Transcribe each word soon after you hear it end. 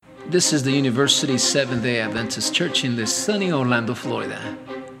This is the University Seventh-day Adventist Church in the sunny Orlando, Florida.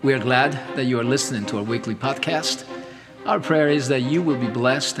 We are glad that you are listening to our weekly podcast. Our prayer is that you will be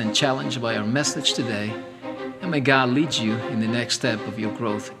blessed and challenged by our message today, and may God lead you in the next step of your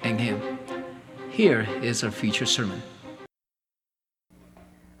growth in Him. Here is our feature sermon.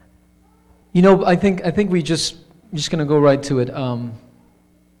 You know, I think we're just going to go right to it.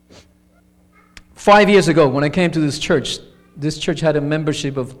 5 years ago, when I came to this church had a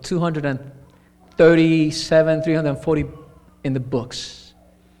membership of 237, 340 in the books.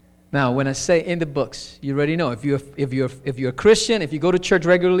 Now, when I say in the books, you already know. If you're a Christian, if you go to church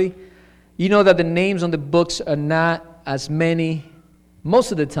regularly, you know that the names on the books are not as many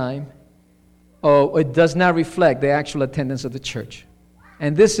most of the time, or it does not reflect the actual attendance of the church.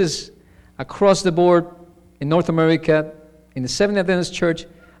 And this is across the board in North America, in the Seventh-day Adventist Church,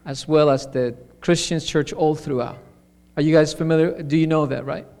 as well as the Christian church all throughout. Are you guys familiar? Do you know that,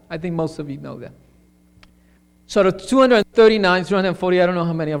 right? I think most of you know that. So the 239, 340, I don't know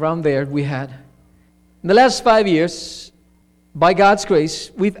how many, around there we had. In the last 5 years, by God's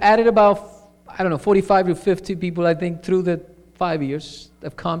grace, we've added about, 45 to 50 people, I think, through the 5 years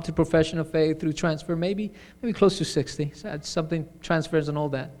have come to profession of faith through transfer, maybe close to 60. So that's something, transfers and all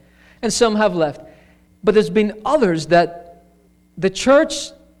that. And some have left. But there's been others that the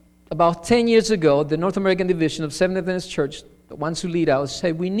church, about 10 years ago, the North American division of Seventh-day Adventist Church, the ones who lead out,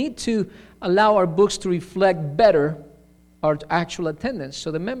 say we need to allow our books to reflect better our actual attendance,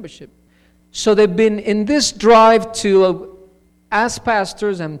 so the membership. So they've been in this drive to, as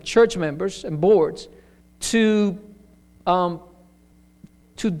pastors and church members and boards, to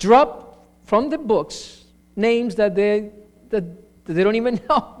drop from the books names that they don't even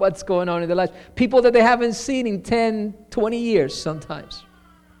know what's going on in their lives. People that they haven't seen in 10, 20 years sometimes.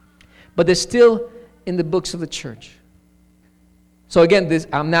 But they're still in the books of the church. So again,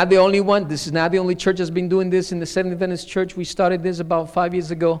 I'm not the only one. This is not the only church that's been doing this in the Seventh-day Adventist Church. We started this about 5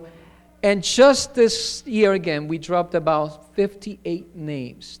 years ago. And just this year again, we dropped about 58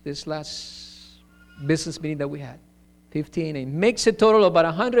 names. This last business meeting that we had. 58 names. Makes a total of about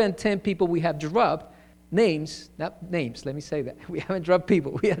 110 people we have dropped. Names, not names, let me say that. We haven't dropped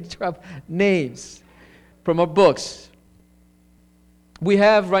people. We have dropped names from our books. We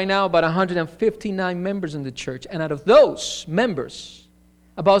have right now about 159 members in the church. And out of those members,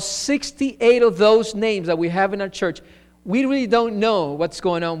 about 68 of those names that we have in our church, we really don't know what's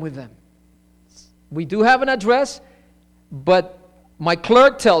going on with them. We do have an address, but my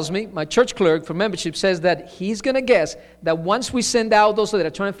clerk tells me, my church clerk for membership says that he's going to guess that once we send out those that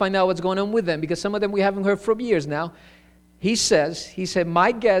are trying to find out what's going on with them, because some of them we haven't heard from years now, he said,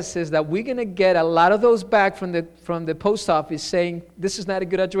 my guess is that we're going to get a lot of those back from the post office saying, this is not a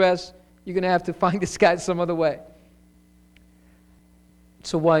good address. You're going to have to find this guy some other way.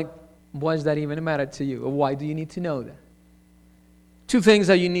 So why does that even matter to you? Or why do you need to know that? Two things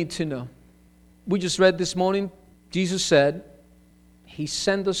that you need to know. We just read this morning, Jesus said, He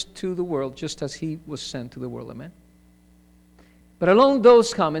sent us to the world just as He was sent to the world. Amen? But along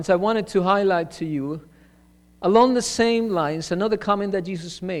those comments, I wanted to highlight to you, along the same lines, another comment that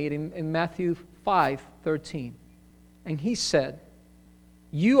Jesus made in Matthew 5:13. And He said,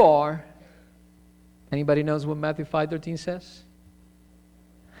 you are, anybody knows what Matthew 5:13 says?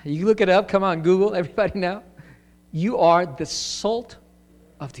 You look it up, come on, Google, everybody now. You are the salt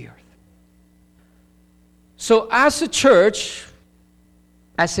of the earth. So as a church,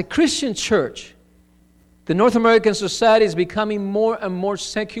 as a Christian church, the North American society is becoming more and more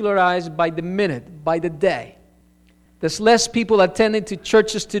secularized by the minute, by the day. There's less people attending to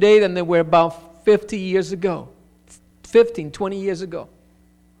churches today than there were about 50 years ago, 15, 20 years ago.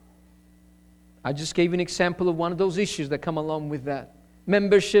 I just gave you an example of one of those issues that come along with that.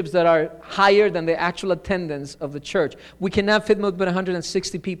 Memberships that are higher than the actual attendance of the church. We cannot fit more than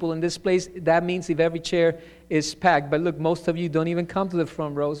 160 people in this place. That means if every chair is packed. But look, most of you don't even come to the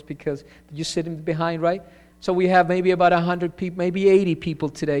front rows because you're sitting behind, right? So we have maybe about 100 people, maybe 80 people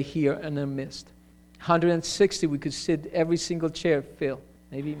today here in our midst. 160, we could sit every single chair fill.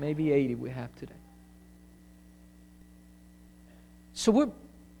 Maybe 80 we have today. So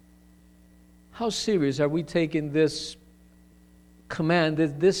how serious are we taking this command,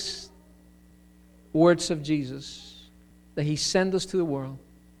 this words of Jesus, that He sent us to the world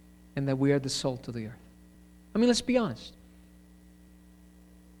and that we are the salt of the earth? I mean, let's be honest.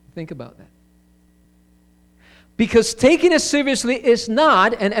 Think about that. Because taking it seriously is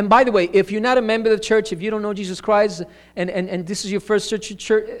not, and by the way, if you're not a member of the church, if you don't know Jesus Christ, and this is your first church,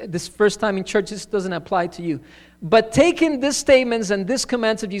 this first time in church, this doesn't apply to you. But taking these statements and these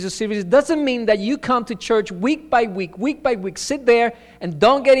commands of Jesus seriously doesn't mean that you come to church week by week, sit there and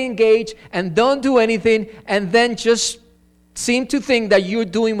don't get engaged and don't do anything and then just seem to think that you're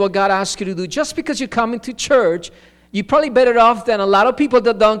doing what God asked you to do. Just because you're coming to church, you're probably better off than a lot of people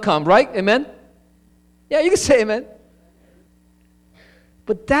that don't come, right? Amen? Yeah, you can say amen.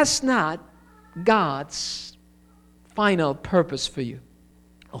 But that's not God's final purpose for you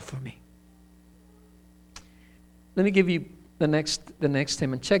or for me. Let me give you the next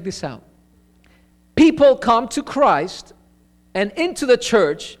statement. Check this out. People come to Christ and into the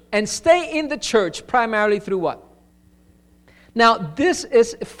church and stay in the church primarily through what? Now, this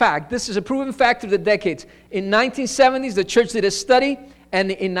is a fact. This is a proven fact through the decades. In 1970s, the church did a study, and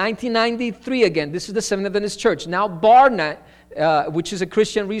in 1993 again, this is the Seventh Adventist Church. Now, Barnett, which is a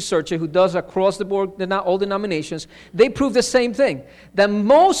Christian researcher who does across the board, not all denominations, they prove the same thing. That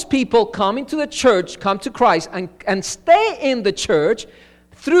most people come into the church, come to Christ, and stay in the church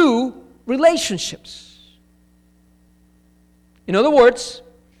through relationships. In other words,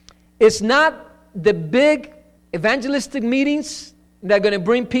 it's not the big evangelistic meetings that are going to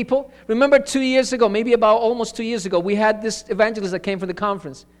bring people. Remember 2 years ago, maybe about almost 2 years ago, we had this evangelist that came from the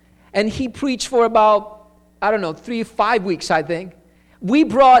conference. And he preached for about, 3-5 weeks, I think. We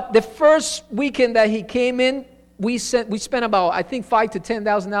brought, the first weekend that he came in, we spent about, I think, $5,000 to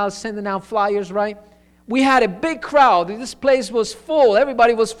 $10,000 sending out flyers, right? We had a big crowd. This place was full.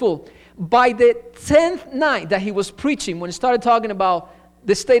 Everybody was full. By the 10th night that he was preaching, when he started talking about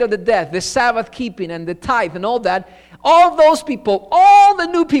the state of the death, the Sabbath keeping, and the tithe, and all that, all those people, all the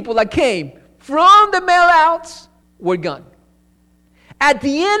new people that came from the mail-outs were gone. At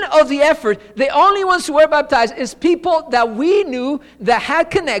the end of the effort, the only ones who were baptized is people that we knew that had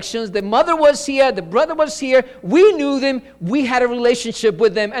connections. The mother was here, the brother was here. We knew them. We had a relationship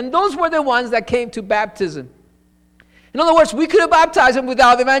with them. And those were the ones that came to baptism. In other words, we could have baptized them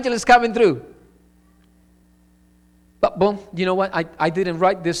without the evangelists coming through. But boom, you know what? I didn't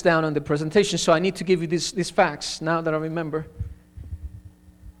write this down on the presentation, so I need to give you these facts now that I remember.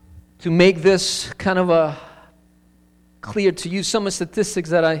 To make this kind of clear to you, some statistics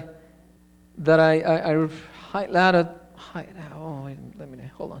that I highlighted. Oh,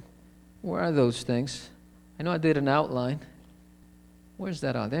 hold on. Where are those things? I know I did an outline. Where's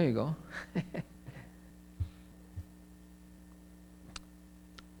that? Oh, there you go.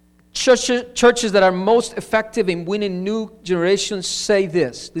 Churches that are most effective in winning new generations say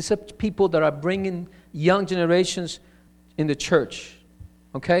this. These are people that are bringing young generations in the church.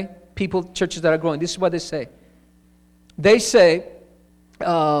 Okay? Churches that are growing. This is what they say. They say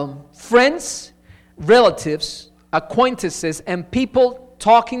friends, relatives, acquaintances, and people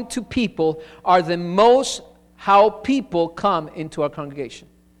talking to people are the most how people come into our congregation.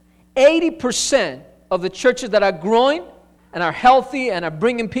 80% of the churches that are growing and are healthy and are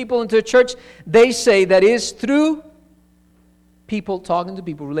bringing people into the church, they say that is through people talking to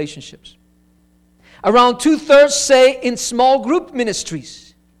people, relationships. Around 2/3 say in small group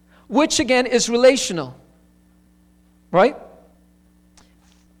ministries, which again is relational, right?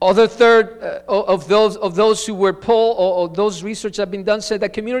 Other third of those who were polled or those research that have been done said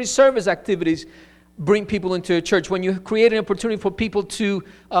that community service activities bring people into a church. When you create an opportunity for people to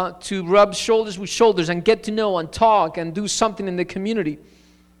rub shoulders with shoulders and get to know and talk and do something in the community.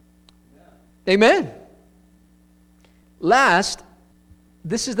 Yeah. Amen.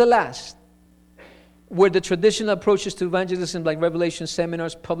 This is the last, where the traditional approaches to evangelism like revelation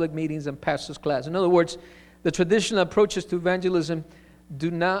seminars, public meetings, and pastors' class. In other words, the traditional approaches to evangelism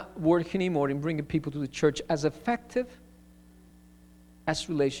do not work anymore in bringing people to the church as effective as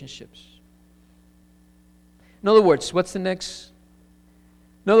relationships. In other words, what's the next?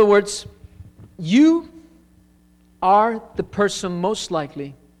 In other words, you are the person most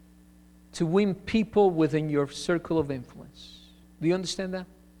likely to win people within your circle of influence. Do you understand that?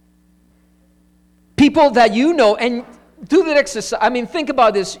 People that you know, and do the exercise. Think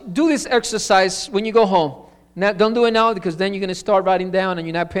about this. Do this exercise when you go home. Now, don't do it now because then you're going to start writing down and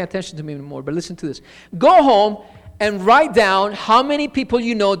you're not paying attention to me anymore. But listen to this. Go home and write down how many people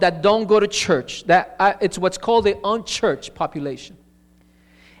you know that don't go to church. It's what's called the unchurched population.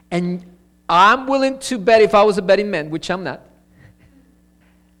 And I'm willing to bet, if I was a betting man, which I'm not,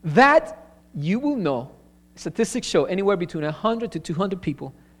 that you will know, statistics show anywhere between 100 to 200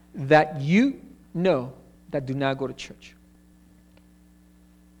 people that you know that do not go to church.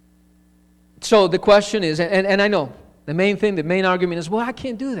 So the question is, and I know, The main argument is, well, I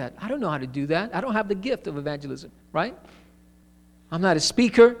can't do that. I don't know how to do that. I don't have the gift of evangelism, right? I'm not a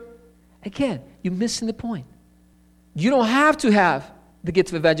speaker. Again, you're missing the point. You don't have to have the gift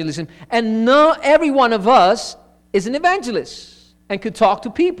of evangelism. And not every one of us is an evangelist and could talk to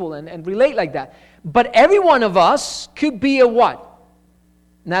people and relate like that. But every one of us could be a what?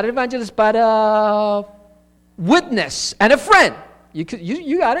 Not an evangelist, but a witness and a friend. You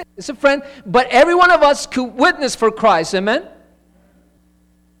got it. It's a friend. But every one of us could witness for Christ. Amen?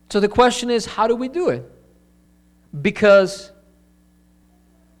 So the question is, how do we do it? Because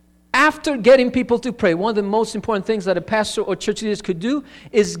after getting people to pray, one of the most important things that a pastor or church leaders could do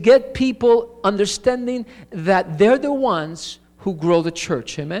is get people understanding that they're the ones who grow the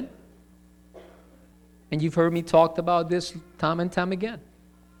church. Amen? And you've heard me talk about this time and time again.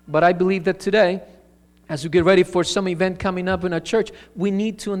 But I believe that today, as we get ready for some event coming up in our church, we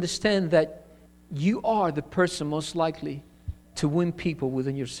need to understand that you are the person most likely to win people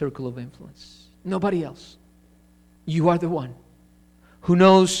within your circle of influence. Nobody else. You are the one who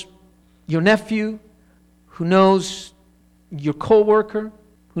knows your nephew, who knows your coworker,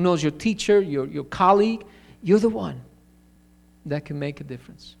 who knows your teacher, your colleague. You're the one that can make a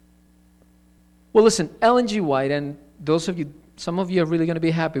difference. Well, listen, Ellen G. White, and some of you are really going to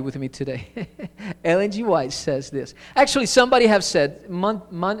be happy with me today. Ellen G. White says this. Actually, somebody have said,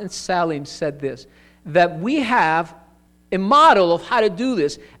 Munt and Salim said this, that we have a model of how to do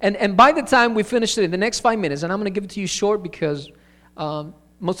this. And by the time we finish it in the next 5 minutes, and I'm going to give it to you short because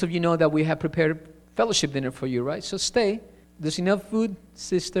most of you know that we have prepared fellowship dinner for you, right? So stay. There's enough food.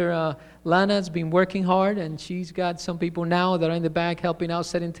 Sister Lana's been working hard, and she's got some people now that are in the back helping out,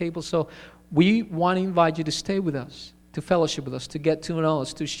 setting tables. So we want to invite you to stay with us, to fellowship with us, to get to know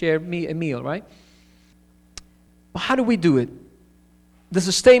us, to share a meal, right? But how do we do it? There's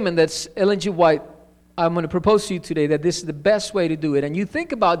a statement that's Ellen G. White, I'm going to propose to you today that this is the best way to do it. And you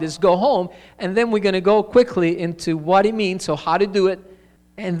think about this, go home, and then we're going to go quickly into what it means, so how to do it,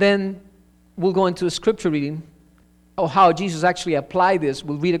 and then we'll go into a scripture reading of how Jesus actually applied this.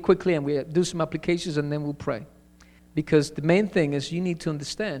 We'll read it quickly, and we'll do some applications, and then we'll pray. Because the main thing is you need to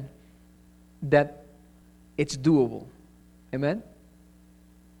understand that it's doable. Amen?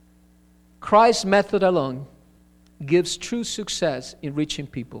 Christ's method alone gives true success in reaching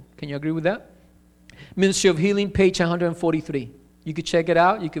people. Can you agree with that? Ministry of Healing, page 143. You can check it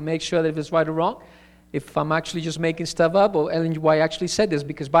out. You can make sure that if it's right or wrong. If I'm actually just making stuff up, or Ellen G. White actually said this,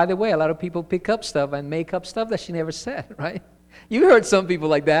 because by the way, a lot of people pick up stuff and make up stuff that she never said, right? You heard some people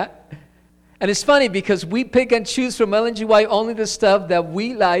like that. And it's funny because we pick and choose from Ellen G. White only the stuff that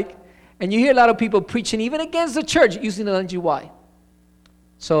we like. And you hear a lot of people preaching even against the church using Ellen G. White.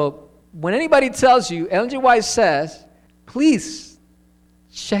 So when anybody tells you, Ellen G. White says, please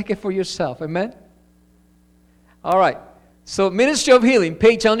check it for yourself. Amen? All right. So Ministry of Healing,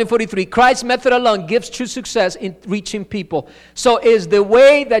 page 143. Christ's method alone gives true success in reaching people. So is the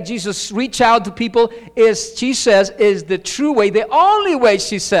way that Jesus reached out to people, she says, is the true way, the only way,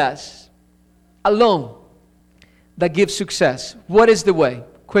 she says, alone, that gives success. What is the way?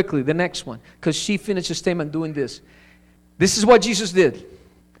 Quickly, the next one, because she finished the statement doing this. This is what Jesus did.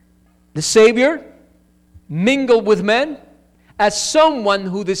 The Savior mingled with men as someone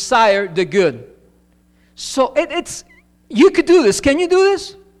who desired the good. So it's you could do this. Can you do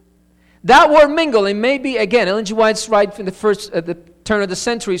this? That word mingle, and maybe, again, Ellen G. White's right from the turn of the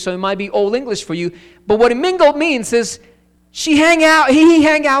century, so it might be Old English for you. But what mingle means is he hang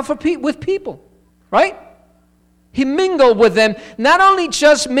out with people, right? He mingled with them, not only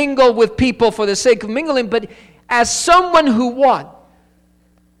just mingled with people for the sake of mingling, but as someone who what?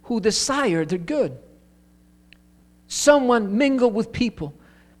 Who desired the good. Someone mingled with people.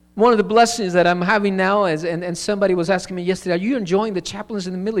 One of the blessings that I'm having now is, and somebody was asking me yesterday, are you enjoying the chaplains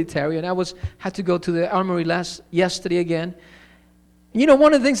in the military? And I had to go to the armory yesterday again. You know,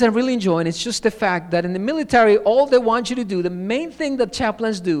 one of the things I'm really enjoying is just the fact that in the military, all they want you to do, the main thing that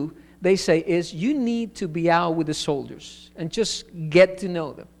chaplains do, they say is you need to be out with the soldiers and just get to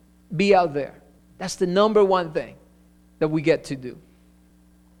know them. Be out there. That's the number one thing that we get to do.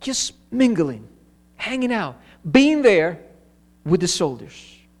 Just mingling, hanging out, being there with the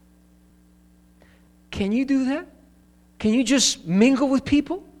soldiers. Can you do that? Can you just mingle with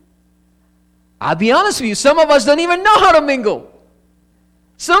people? I'll be honest with you, some of us don't even know how to mingle.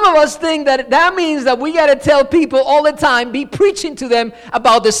 Some of us think that means that we got to tell people all the time, be preaching to them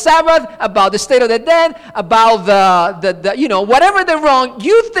about the Sabbath, about the state of the dead, about the whatever they're wrong.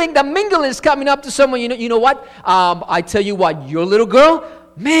 You think that mingling is coming up to someone, you know what? I tell you what, your little girl,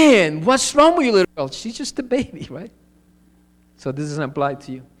 man, what's wrong with your little girl? She's just a baby, right? So this doesn't apply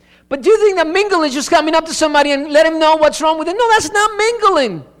to you. But do you think that mingling is just coming up to somebody and let him know what's wrong with him? No, that's not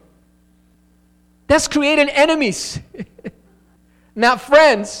mingling. That's creating enemies. Not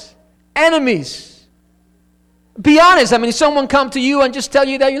friends, enemies. Be honest. I mean, if someone come to you and just tell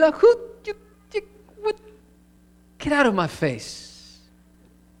you that, you're like, what? Get out of my face.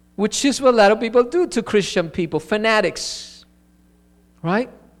 Which is what a lot of people do to Christian people, fanatics. Right?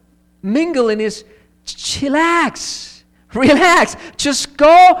 Mingling is chillax, relax. Just go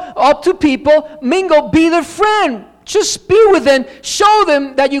up to people, mingle, be their friend. Just be with them. Show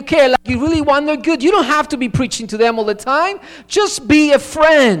them that you care, like you really want their good. You don't have to be preaching to them all the time. Just be a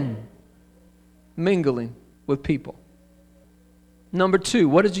friend. Mingling with people. Number 2,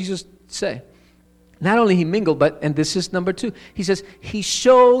 what does Jesus say? Not only he mingled, but, and this is number 2, he says, he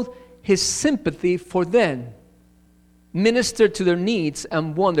showed his sympathy for them, ministered to their needs,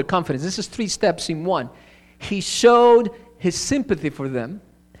 and won their confidence. This is 3 steps in one. He showed his sympathy for them,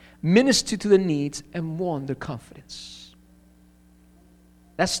 ministered to their needs, and won their confidence.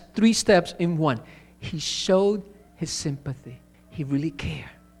 That's 3 steps in one. He showed his sympathy. He really cared.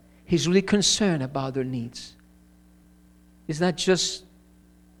 He's really concerned about their needs. It's not just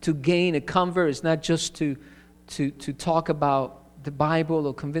to gain a convert. It's not just to talk about the Bible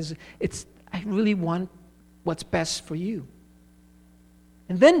or convince them. It's, I really want what's best for you.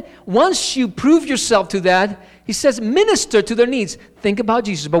 And then once you prove yourself to that, he says, minister to their needs. Think about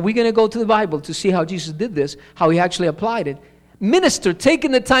Jesus. But we're going to go to the Bible to see how Jesus did this, how he actually applied it. Minister,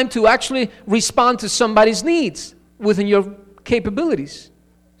 taking the time to actually respond to somebody's needs within your capabilities.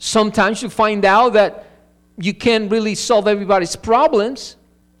 Sometimes you find out that you can't really solve everybody's problems,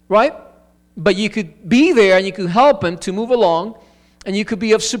 right? But you could be there and you could help them to move along, and you could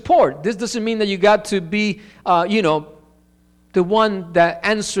be of support. This doesn't mean that you got to be, the one that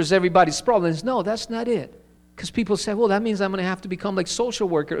answers everybody's problems. No, that's not it. Because people say, well, that means I'm going to have to become like social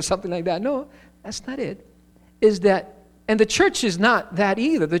worker or something like that. No, that's not it. Is that, and the church is not that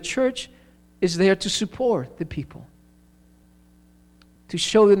either. The church is there to support the people, to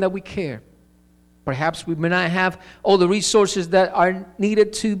show them that we care. Perhaps we may not have all the resources that are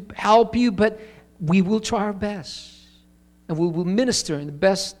needed to help you, but we will try our best. And we will minister in the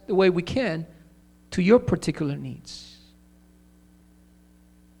best way we can to your particular needs.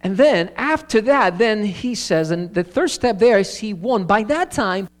 And then after that, then he says, and the third step there is he won. By that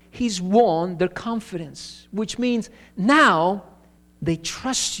time, he's won their confidence, which means now they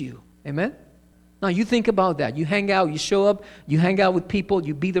trust you. Amen? Now you think about that. You hang out, you show up, you hang out with people,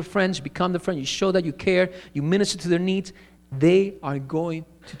 you be their friends, you become their friend, you show that you care, you minister to their needs. They are going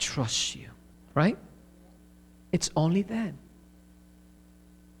to trust you, right? It's only then.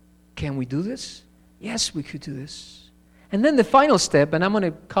 Can we do this? Yes, we could do this. And then the final step, and I'm going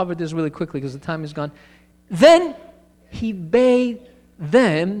to cover this really quickly because the time is gone. Then he bade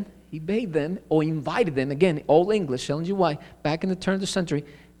them, or invited them, again, all English, telling you why, back in the turn of the century,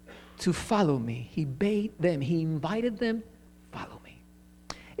 to follow me. He bade them, he invited them, follow me.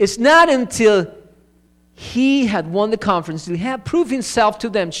 It's not until he had won the conference, he had proved himself to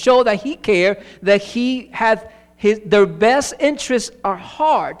them, show that he cared, that he had their best interests at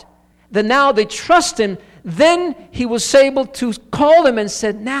heart, that now they trust him. Then he was able to call them and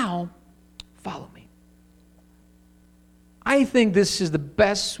said, now, follow me. I think this is the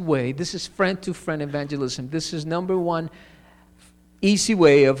best way. This is friend-to-friend evangelism. This is number one easy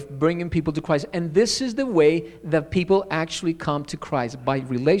way of bringing people to Christ. And this is the way that people actually come to Christ, by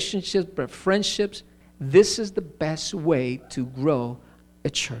relationships, by friendships. This is the best way to grow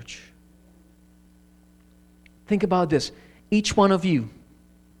a church. Think about this. Each one of you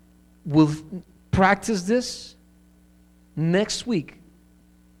will practice this. Next week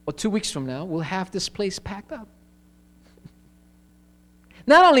or 2 weeks from now, we'll have this place packed up.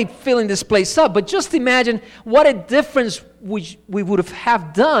 Not only filling this place up, but just imagine what a difference we would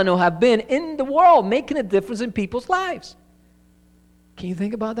have done or have been in the world, making a difference in people's lives. Can you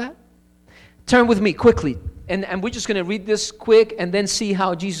think about that? Turn with me quickly, and we're just going to read this quick and then see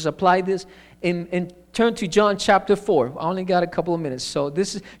how Jesus applied this. And turn to John chapter 4. I only got a couple of minutes. So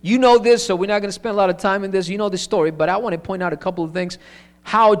this is, you know this, so we're not going to spend a lot of time in this. You know the story, but I want to point out a couple of things,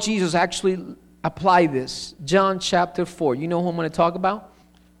 how Jesus actually applied this. John chapter 4. You know who I'm going to talk about?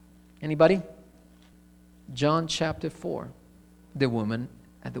 Anybody? John chapter 4. The woman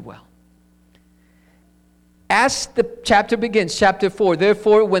at the well. As the chapter begins, chapter 4,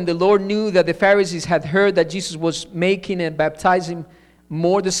 therefore, when the Lord knew that the Pharisees had heard that Jesus was making and baptizing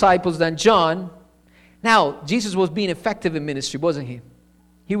more disciples than John. Now, Jesus was being effective in ministry, wasn't he?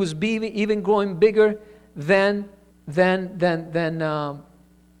 He was even growing bigger than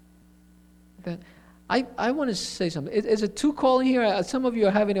I want to say something. Is it too cold in here? Some of you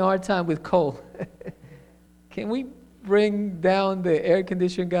are having a hard time with cold. Can we bring down the air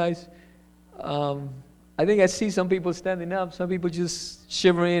conditioner, guys? I think I see some people standing up, some people just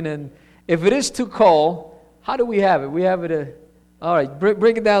shivering. And if it is too cold, how do we have it? We have it. All right,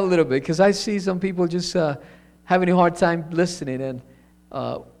 bring it down a little bit, because I see some people just having a hard time listening. And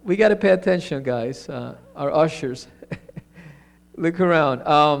we got to pay attention, guys. Our ushers. Look around.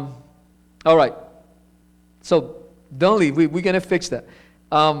 All right. So don't leave. We're going to fix that.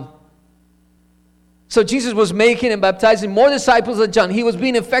 So Jesus was making and baptizing more disciples than John. He was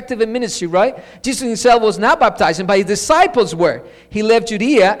being effective in ministry, right? Jesus himself was not baptizing, but his disciples were. He left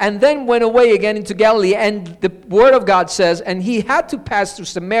Judea and then went away again into Galilee. And the word of God says, and he had to pass through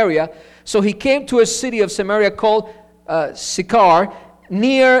Samaria. So he came to a city of Samaria called Sychar,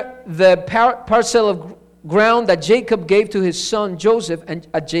 near the parcel of ground that Jacob gave to his son Joseph, and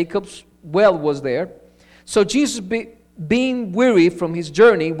Jacob's well was there. So Jesus, being weary from his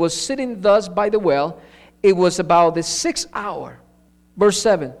journey, was sitting thus by the well. It was about the 6th hour. Verse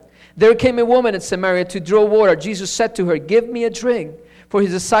 7. There came a woman at Samaria to draw water. Jesus said to her, "Give me a drink, for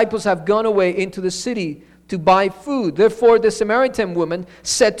his disciples have gone away into the city to buy food." Therefore the Samaritan woman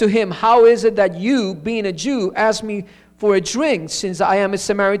said to him, "How is it that you, being a Jew, ask me for a drink, since I am a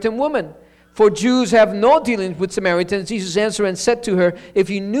Samaritan woman? For Jews have no dealings with Samaritans." Jesus answered and said to her, "If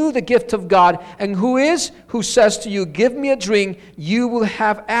you knew the gift of God, and who says to you, 'Give me a drink,' you will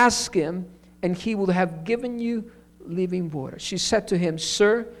have asked him, and he will have given you living water." She said to him,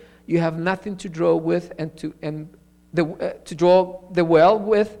 "Sir, you have nothing to draw with, to draw the well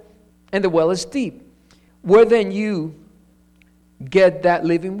with, and the well is deep. Where then you get that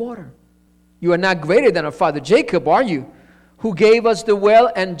living water? You are not greater than our father Jacob, are you, who gave us the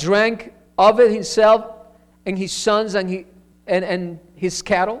well and drank of it himself and his sons and his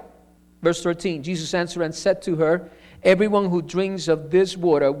cattle?" Verse 13, Jesus answered and said to her, "Everyone who drinks of this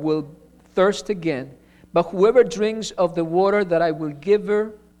water will thirst again, but whoever drinks of the water that I will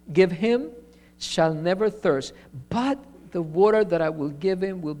give him shall never thirst. But the water that I will give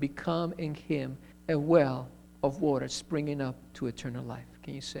him will become in him a well of water springing up to eternal life."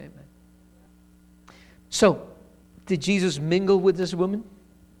 Can you say amen? So, did Jesus mingle with this woman?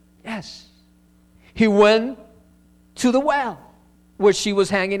 Yes. He went to the well where she was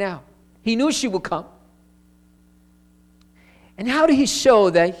hanging out. He knew she would come. And how did he show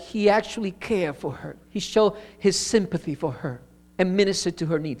that he actually cared for her? He showed his sympathy for her and ministered to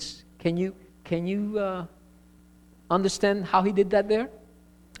her needs. Can you understand how he did that there?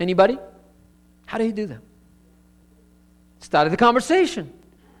 Anybody? How did he do that? Started the conversation.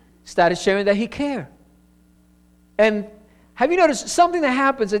 Started sharing that he cared. And have you noticed something that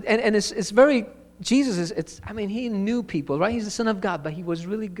happens, and it's very, Jesus he knew people, right? He's the Son of God, but he was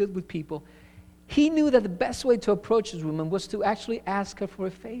really good with people. He knew that the best way to approach this woman was to actually ask her for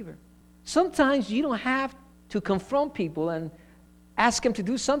a favor. Sometimes you don't have to confront people and ask them to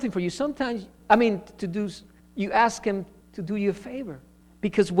do something for you. Sometimes, you ask them to do you a favor.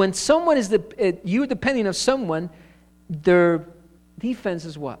 Because when someone is, you're depending on someone, their defense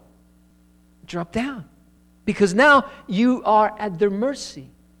is what? Drop down. Because now you are at their mercy.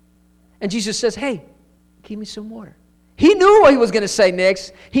 And Jesus says, "Hey, give me some water." He knew what he was going to say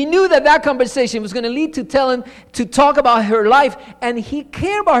next. He knew that conversation was going to lead to talk about her life. And he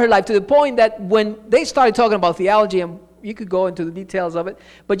cared about her life to the point that when they started talking about theology, and you could go into the details of it,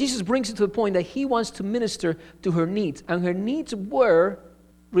 but Jesus brings it to the point that he wants to minister to her needs. And her needs were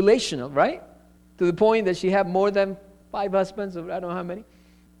relational, right? To the point that she had more than 5 husbands, or I don't know how many.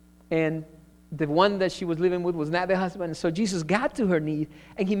 And the one that she was living with was not the husband. And so Jesus got to her need,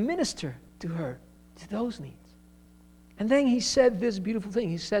 and he ministered to her, to those needs. And then he said this beautiful thing.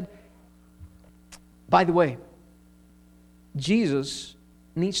 He said, by the way, Jesus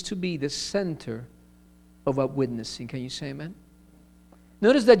needs to be the center of our witnessing. Can you say amen?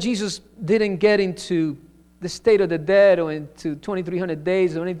 Notice that Jesus didn't get into the state of the dead or into 2,300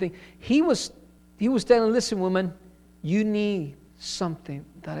 days or anything. He was telling, "Listen, woman, you need something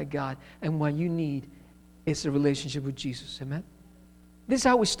that I got, and what you need is a relationship with Jesus." Amen? This is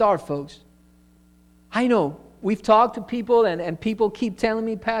how we start, folks. I know we've talked to people, and people keep telling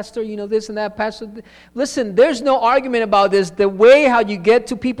me, "Pastor, this and that, Pastor." Listen, there's no argument about this. The way how you get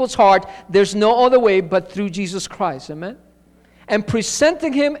to people's heart, there's no other way but through Jesus Christ. Amen? And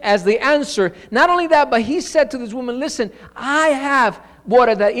presenting him as the answer. Not only that, but he said to this woman, "Listen, I have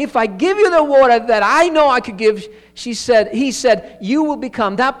water that if I give you the water that I know I could give," he said,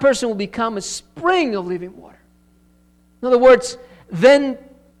 that person will become a spring of living water. In other words, then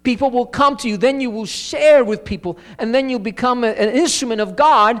people will come to you, then you will share with people, and then you'll become an instrument of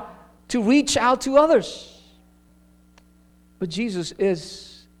God to reach out to others. But Jesus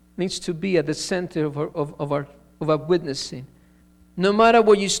needs to be at the center of our witnessing. No matter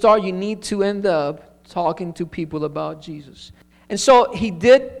where you start, you need to end up talking to people about Jesus. And so he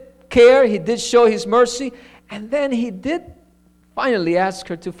did care, he did show his mercy, and then he did finally ask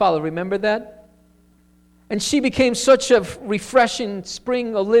her to follow. Remember that? And she became such a refreshing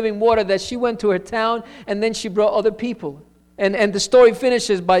spring of living water that she went to her town, and then she brought other people. And the story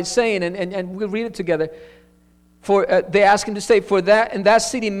finishes by saying, and we'll read it together, they asked him to stay. For that in that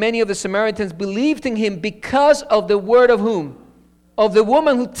city, many of the Samaritans believed in him because of the word of whom? Of the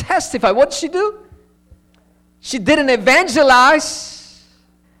woman who testified. What did she do? She didn't evangelize.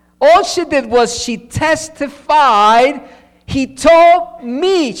 All she did was she testified. He told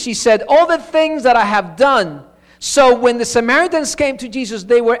me, she said, all the things that I have done. So when the Samaritans came to Jesus,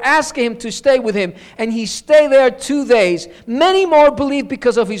 they were asking him to stay with him. And he stayed there 2 days. Many more believed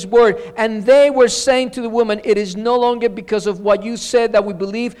because of his word. And they were saying to the woman, it is no longer because of what you said that we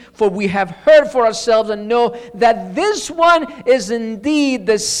believe, for we have heard for ourselves and know that this one is indeed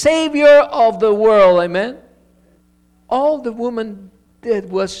the Savior of the world. Amen? All the woman did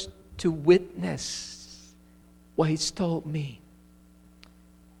was to witness what he's told me.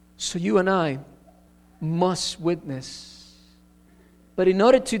 So you and I must witness. But in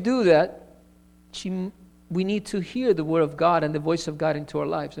order to do that, we need to hear the word of God and the voice of God into our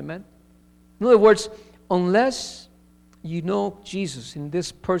lives. Amen? In other words, unless you know Jesus in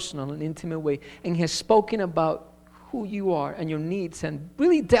this personal and intimate way, and he has spoken about who you are and your needs and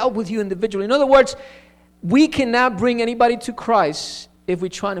really dealt with you individually. In other words, we cannot bring anybody to Christ if we're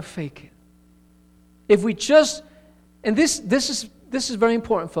trying to fake it. If we just, and this is very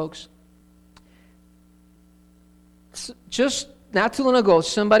important, folks. Just not too long ago,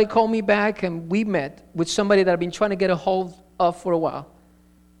 somebody called me back and we met with somebody that I've been trying to get a hold of for a while.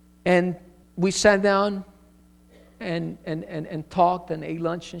 And we sat down and talked and ate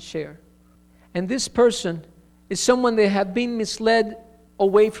lunch and shared. And this person is someone that had been misled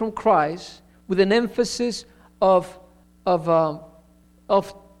away from Christ with an emphasis of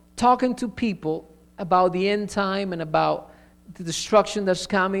talking to people about the end time and about the destruction that's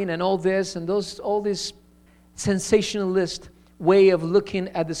coming and all this and all this sensationalist way of looking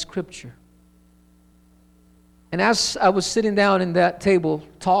at the Scripture. And as I was sitting down in that table,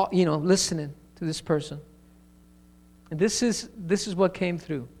 listening to this person, and this is what came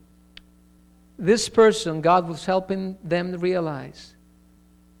through. This person, God was helping them to realize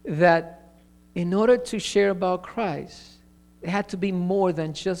that in order to share about Christ, it had to be more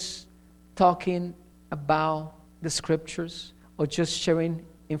than just talking about the Scriptures or just sharing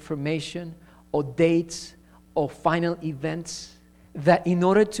information or dates or final events. That in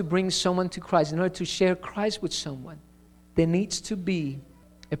order to bring someone to Christ, in order to share Christ with someone, there needs to be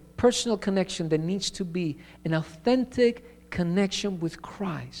a personal connection. There needs to be an authentic connection with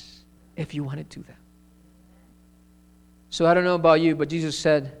Christ if you want to do that. So I don't know about you, but Jesus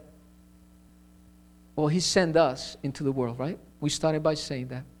said, well, he sent us into the world, right? We started by saying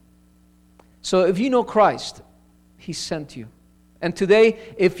that. So if you know Christ, he sent you. And today,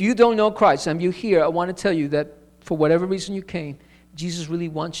 if you don't know Christ and you're here, I want to tell you that for whatever reason you came, Jesus really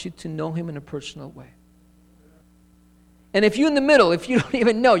wants you to know him in a personal way. And if you're in the middle, if you don't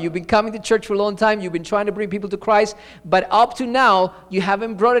even know, you've been coming to church for a long time, you've been trying to bring people to Christ, but up to now, you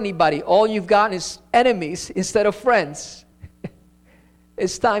haven't brought anybody. All you've gotten is enemies instead of friends.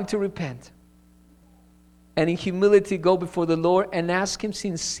 It's time to repent. And in humility, go before the Lord and ask him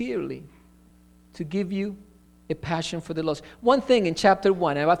sincerely to give you a passion for the lost. One thing in chapter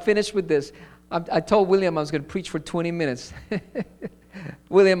 1, and I'll finish with this. I told William I was going to preach for 20 minutes.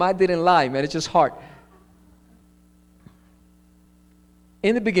 William, I didn't lie, man. It's just hard.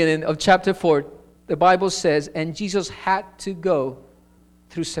 In the beginning of chapter 4, the Bible says, and Jesus had to go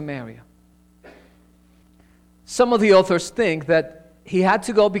through Samaria. Some of the authors think that he had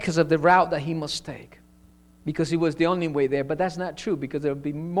to go because of the route that he must take, because he was the only way there. But that's not true, because there would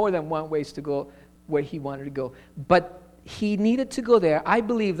be more than one ways to go where he wanted to go. But he needed to go there. I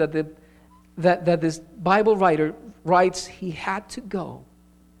believe that this Bible writer writes he had to go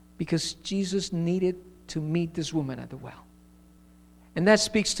because Jesus needed to meet this woman at the well. And that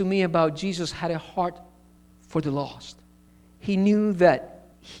speaks to me about Jesus had a heart for the lost. He knew that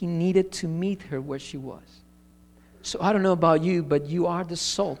he needed to meet her where she was. So I don't know about you, but you are the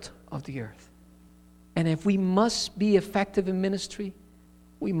salt of the earth. And if we must be effective in ministry,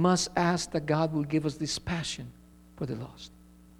 we must ask that God will give us this passion for the lost.